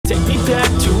back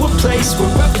to a place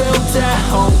where I felt at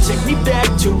home. Take me back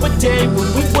to a day when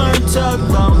we weren't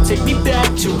alone. Take me back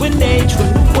to an age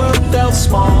when the world felt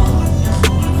small.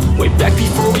 Way back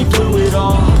before we blew it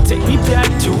all. Take me back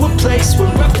to a place where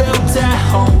I felt at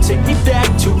home. Take me back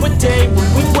to a day when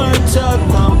we weren't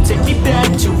alone. Take me back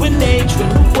to an age when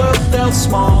the world felt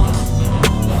small.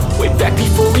 Way back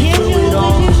before we blew it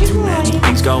all. Too many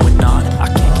things going on, I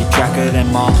can't keep track of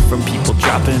them all. From people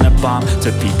dropping a bomb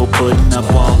to people putting up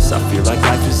walls. I feel like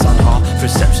life is on hold,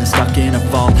 perception stuck in a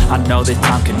vault. I know that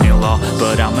time can heal all,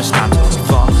 but how much time till we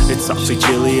fall? It's awfully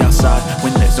chilly outside,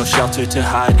 when there's no shelter to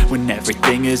hide. When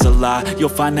everything is a lie, you'll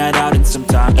find that out in some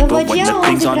time. But when the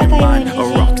things on your mind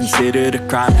are all considered a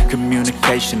crime,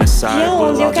 communication aside,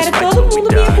 we'll all just fight till we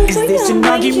die. Is this an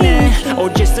argument, or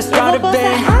just the start of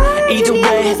it? Either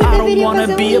way, I don't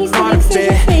wanna be a part of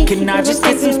it. Can I just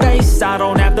get some space? I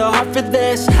don't have the heart for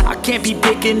this. I can't be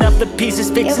picking up the pieces,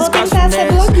 fixing scars from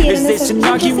this. Is this an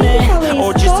argument,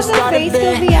 or just the start of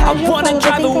it? I wanna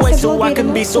drive away so I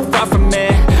can be so far from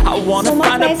it. I wanna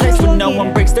find a place where no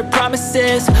one breaks their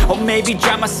promises. Or maybe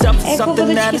drown myself in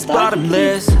something that is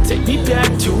bottomless. Take me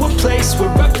back to a place where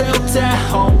I felt at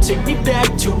home. Take me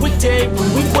back to a day when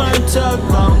we weren't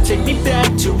alone. Take me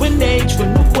back to an age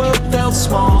when the world felt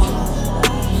small.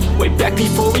 Way back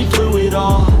before we blew it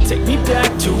all. Take me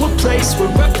back to a place where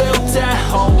I felt at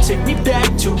home. Take me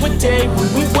back to a day when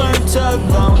we weren't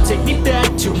alone. Take me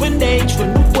back to an age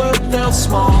when the world felt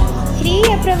small.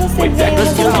 Way back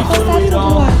before we blew it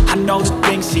all. I know that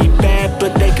things seem bad,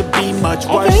 but they could be much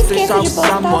worse. There's always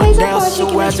someone else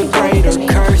who has a greater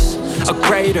curse, a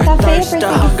greater thirst, a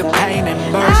hunger, pain,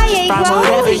 and mercy. Just find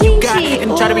whatever you got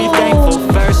and try to be thankful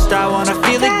first. I wanna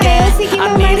feel again,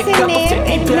 I need a couple. Take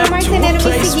me back to a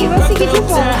place where I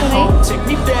felt at home. Take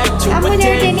me back to a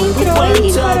day when we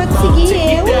weren't alone. Take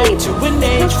me back to an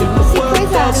age when the world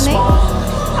felt small.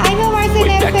 Aí meu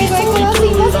marceneiro pegou e falou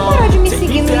assim, você parou de me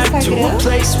seguir no Instagram?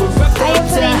 Aí eu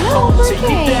falei, não, por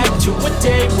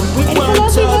quê? Ele falou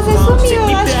assim, você sumiu,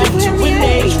 eu acho que foi a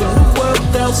minha ex.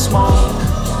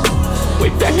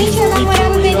 Gente, a namorada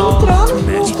dele entrou no quarto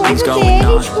dele, tipo, eu só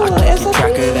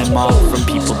fui, them all. From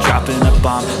people dropping a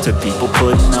bomb to people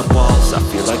putting up walls. I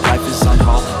feel like life is on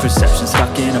hold, perception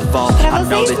stuck in a vault. I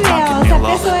know that time can heal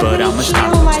all, but how much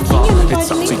time till we fall?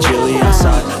 It's awfully chilly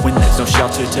outside, when there's no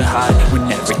shelter to hide.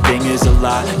 When everything is a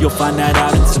lie, you'll find that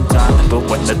out in some time. But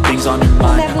when the things on your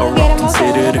mind are all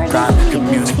considered a crime,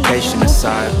 communication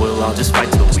aside, we'll all just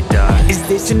fight till we die. Is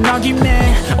this an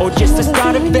argument, or just the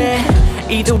start of it?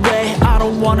 Either way, I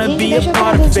don't wanna be a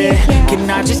part of it. Can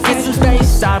I just get some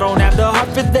space? I don't have the heart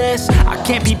for this. I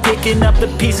can't be picking up the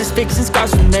pieces, fixing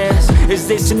scars from this. Is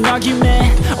this an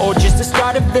argument, or just the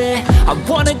start of it? I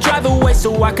wanna drive away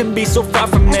so I can be so far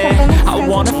from it. I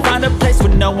wanna find a place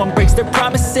where no one breaks their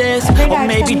promises. Or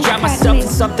maybe drown myself in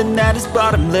something that is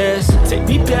bottomless. Take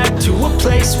me back to a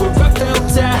place where I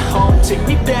felt at home. Take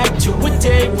me back to a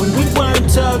day when we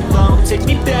weren't alone. Take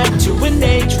me back to an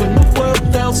age when the world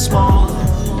felt small.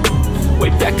 Way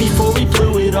back before we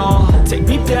blew it all. Take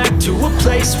me back to a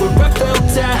place where I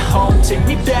felt at home. Take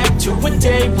me back to a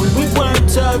day when we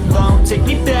weren't alone. Take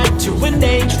me back to an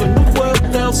age when the world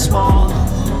felt small.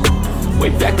 Way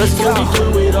back before we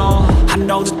blew it all. I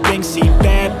know that things seem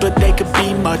bad, but they could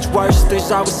be much worse.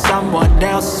 There's always someone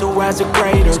else who has a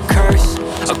greater curse,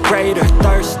 a greater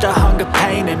thirst, a hunger,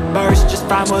 pain, and mercy. Just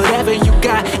find whatever you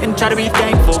got and try to be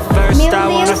thankful first. I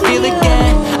wanna feel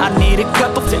again, I need a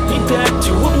couple. Take me back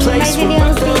to a place where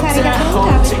I felt at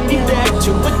home. Take me back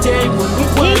to a day when we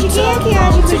weren't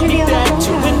alone. Take me back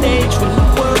to an age when the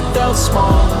world felt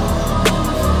small.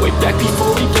 Way back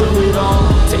before we blew it all.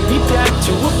 Take me back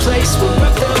to a place where I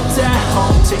felt at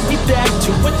home. Take me back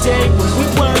to a day when we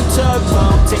weren't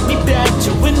alone. Take me back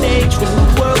to an age when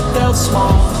the world felt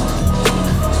small.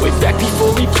 Way back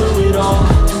before we blew it all.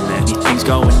 Too many things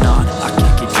going on, I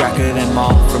can't keep track of them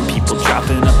all. From people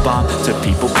dropping a bomb to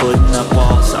people putting up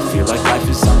walls. I feel like life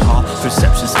is on hold,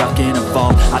 perception stuck in a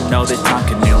vault. I know that time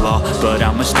can heal all, but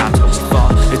how much time till we fall?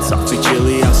 It's awfully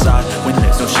chilly outside, when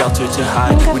there's no shelter to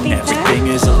hide. When everything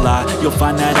is a lie, you'll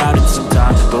find that out in some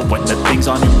time. But when the things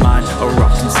on your mind are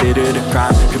all considered a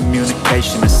crime,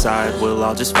 communication aside, we'll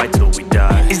all just fight till we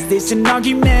die. Is this an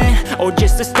argument, or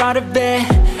just the start of it?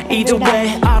 Either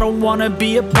way, I don't wanna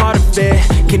be a part of it.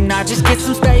 Can I just get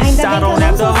some space? I don't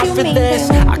have the heart for this.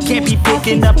 I can't be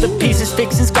picking up the pieces,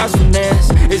 fixing scars from this.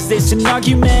 Is this an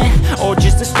argument, or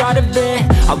just the start of it?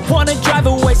 I wanna drive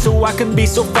away so I can be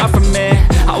so far from it.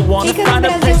 I wanna find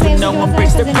a place where no one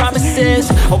breaks their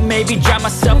promises. Or maybe drown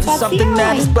myself in something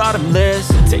that is bottomless.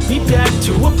 Take me back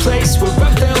to a place where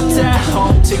I felt at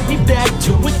home. Take me back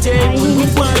to a day when we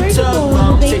weren't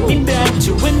alone. Take me back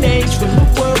to an age when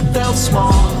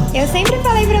Eu sempre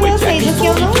falei pra vocês, o que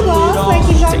eu não gosto é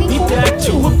que joguem contra mim.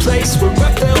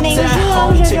 Que nem o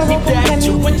João já jogou contra mim.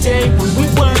 Isso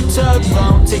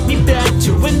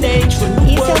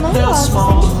eu não gosto,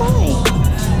 sempre falei.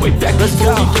 Se é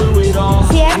presenteador meu e jogou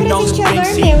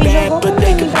contra mim pra mim,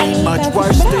 tá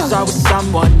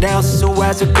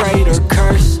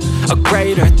a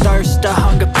greater thirst, a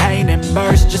hunger, pain, and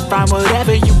mercy. Just find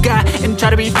whatever you got and try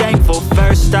to be thankful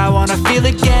first. I wanna feel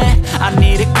again, I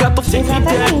need a couple. Take me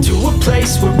back to a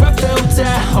place where I felt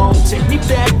at home. Take me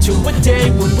back to a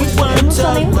day when we weren't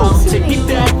alone. Take me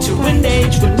back to an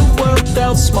age when the world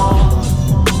felt small.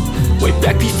 Way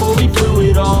back before we blew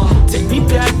it all. Take me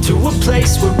back to a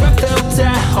place where I felt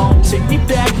at home. Take me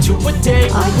back to a day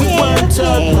when we weren't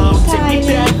alone. Take me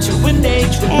back to an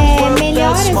age when the world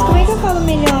felt small. Como é que eu falo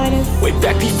melhoras? Way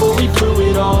back before we blew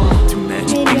it all. Too many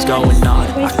things going on,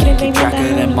 I can't keep track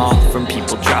of them all. From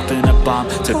people dropping a bomb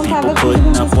to people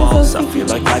putting up walls. I feel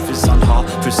like life is on hold,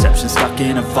 perception stuck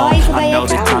in a vault. I know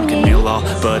that time can heal all,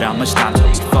 but how much time till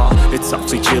we fall? It's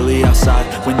awfully chilly outside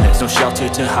when there's no shelter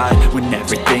to hide. When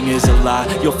everything is a lie,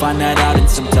 you'll find that out in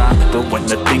some time. But when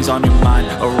the things on your mind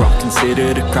are all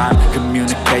considered a crime,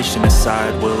 communication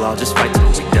aside, we'll all just fight till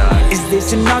we die. Is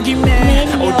this an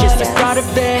argument or just the start of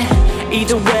it?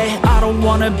 Either way, I don't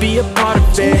wanna be a part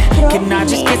of it. Can I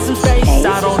just get some space?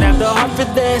 I don't have the heart for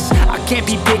this. I can't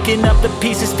be picking up the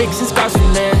pieces, fixing scars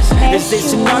from this. Is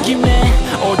this an argument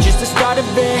or just the start of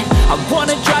it? I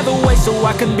wanna drive away so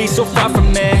I can be so far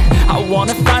from it. I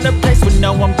wanna find a place where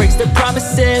no one breaks their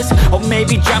promises. Or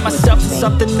maybe drown myself in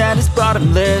something that is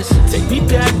bottomless. Take me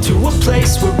back to a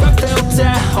place where I felt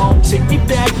at home. Take me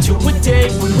back to a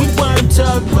day when we weren't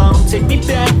alone. Take me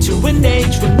back to an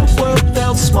age when the world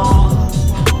felt small.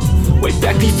 Way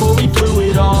back before we blew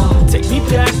it all. Take me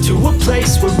back to a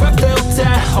place where I felt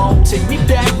at home. Take me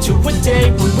back to a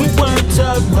day when we weren't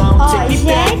alone. Take me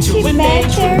back to an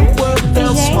age when the world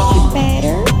felt small.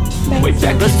 Way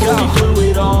back before we blew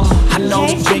it all. I know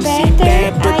that things seem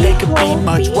bad, but they could be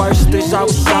much worse. There's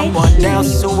always someone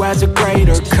else who has a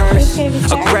greater curse,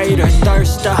 a greater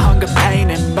thirst, a hunger,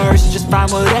 pain, and mercy. Just find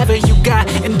whatever you got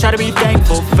and try to be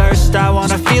thankful first. I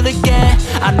wanna feel again,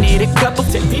 I need a couple.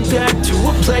 Take me back to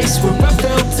a place where I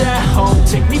felt at home.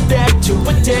 Take me back to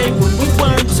a day when we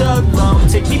weren't alone.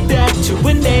 Take me back to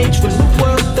an age when the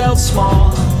world felt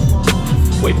small.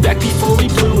 Way back before we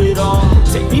blew it all.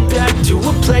 Take me back to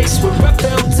a place where I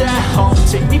felt at home.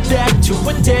 Take me back to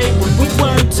a day when we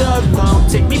weren't alone.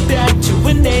 Take me back to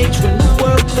an age when the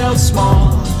world felt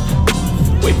small.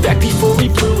 Way back before we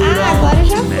blew it all.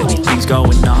 Too many things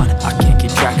going on, I can't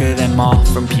keep track of them all.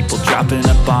 From people dropping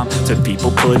a bomb to people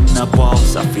putting up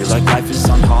walls. I feel like life is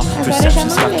on hold,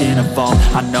 perception stuck in a vault.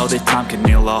 I know that time can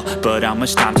heal all, but how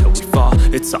much time till we fall?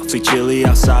 It's awfully chilly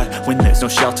outside when there's no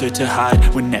shelter to hide.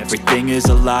 When everything is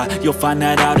a lie, you'll find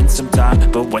that out in some time.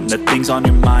 But when the things on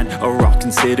your mind are all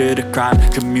considered a crime,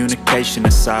 communication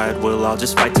aside, we'll all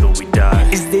just fight till we die.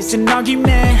 Is this an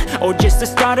argument or just the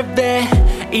start of it?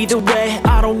 Either way,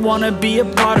 I don't wanna be a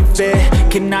part of it.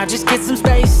 Can I just get some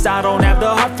space? I don't have the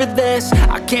heart for this.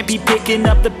 I can't be picking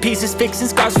up the pieces, fixing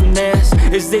scars from this.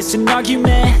 Is this an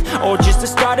argument or just the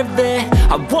start of it?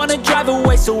 I wanna drive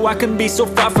away so I can be so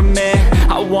far from it.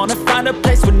 I wanna find a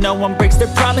place where no one breaks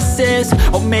their promises.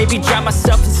 Or maybe drown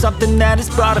myself in something that is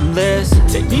bottomless.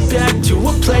 Take me back to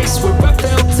a place where I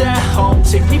felt at home.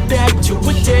 Take me back to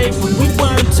a day when we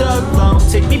weren't alone.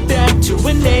 Take me back to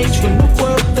an age when the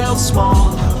world felt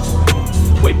small.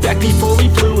 Way back before we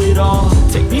blew it all.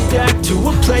 Take me back to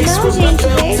a place where I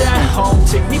felt at home.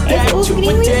 Take me back to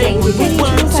a day when we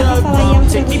weren't alone.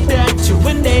 Take me back to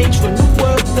an age when the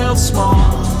world felt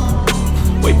small.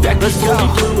 Way back before we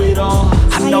blew it all.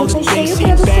 I know that things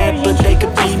seem bad, but they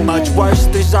could be much worse.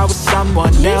 There's always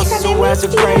someone else who has a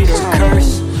greater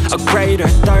curse, a greater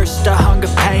thirst, a hunger,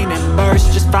 pain, and mercy.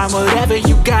 Just find whatever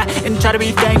you got and try to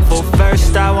be thankful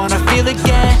first. I wanna feel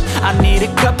again, I need a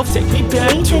couple. Take me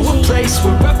back to a place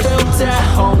where I felt at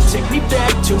home. Take me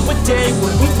back to a day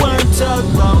when we weren't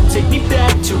alone. Take me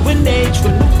back to an age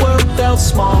when the world felt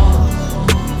small.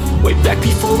 Way back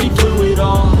before we blew it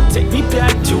all. Take me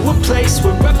back to a place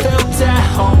where I felt at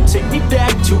home. Take me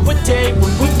back to a day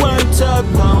when we weren't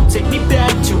alone. Take me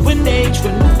back to an age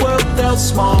when the world felt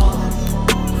small.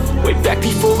 Way back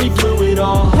before we blew it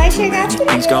all. Vai chegar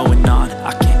things going on,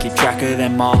 I can't keep track of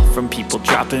them all. From people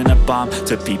dropping a bomb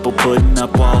to people putting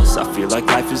up walls. I feel like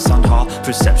life is on hold,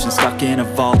 perception stuck in a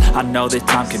vault. I know that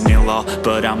time can heal all,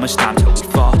 but how much time till we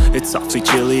fall? It's awfully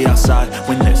chilly outside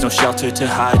when there's no shelter to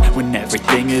hide. When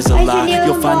everything is a lie,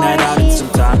 you'll find that out in some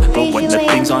time. But when the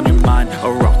things on your mind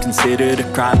are all considered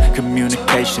a crime,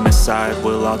 communication aside,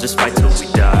 we'll all just fight till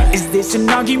we die. Is this an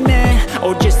argument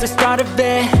or just the start of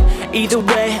it? Either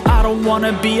way, I don't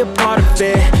wanna be a part of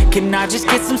it. Can I just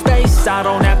get some space? I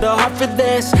don't have the heart for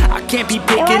this. I can't be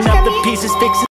picking up the pieces, fixing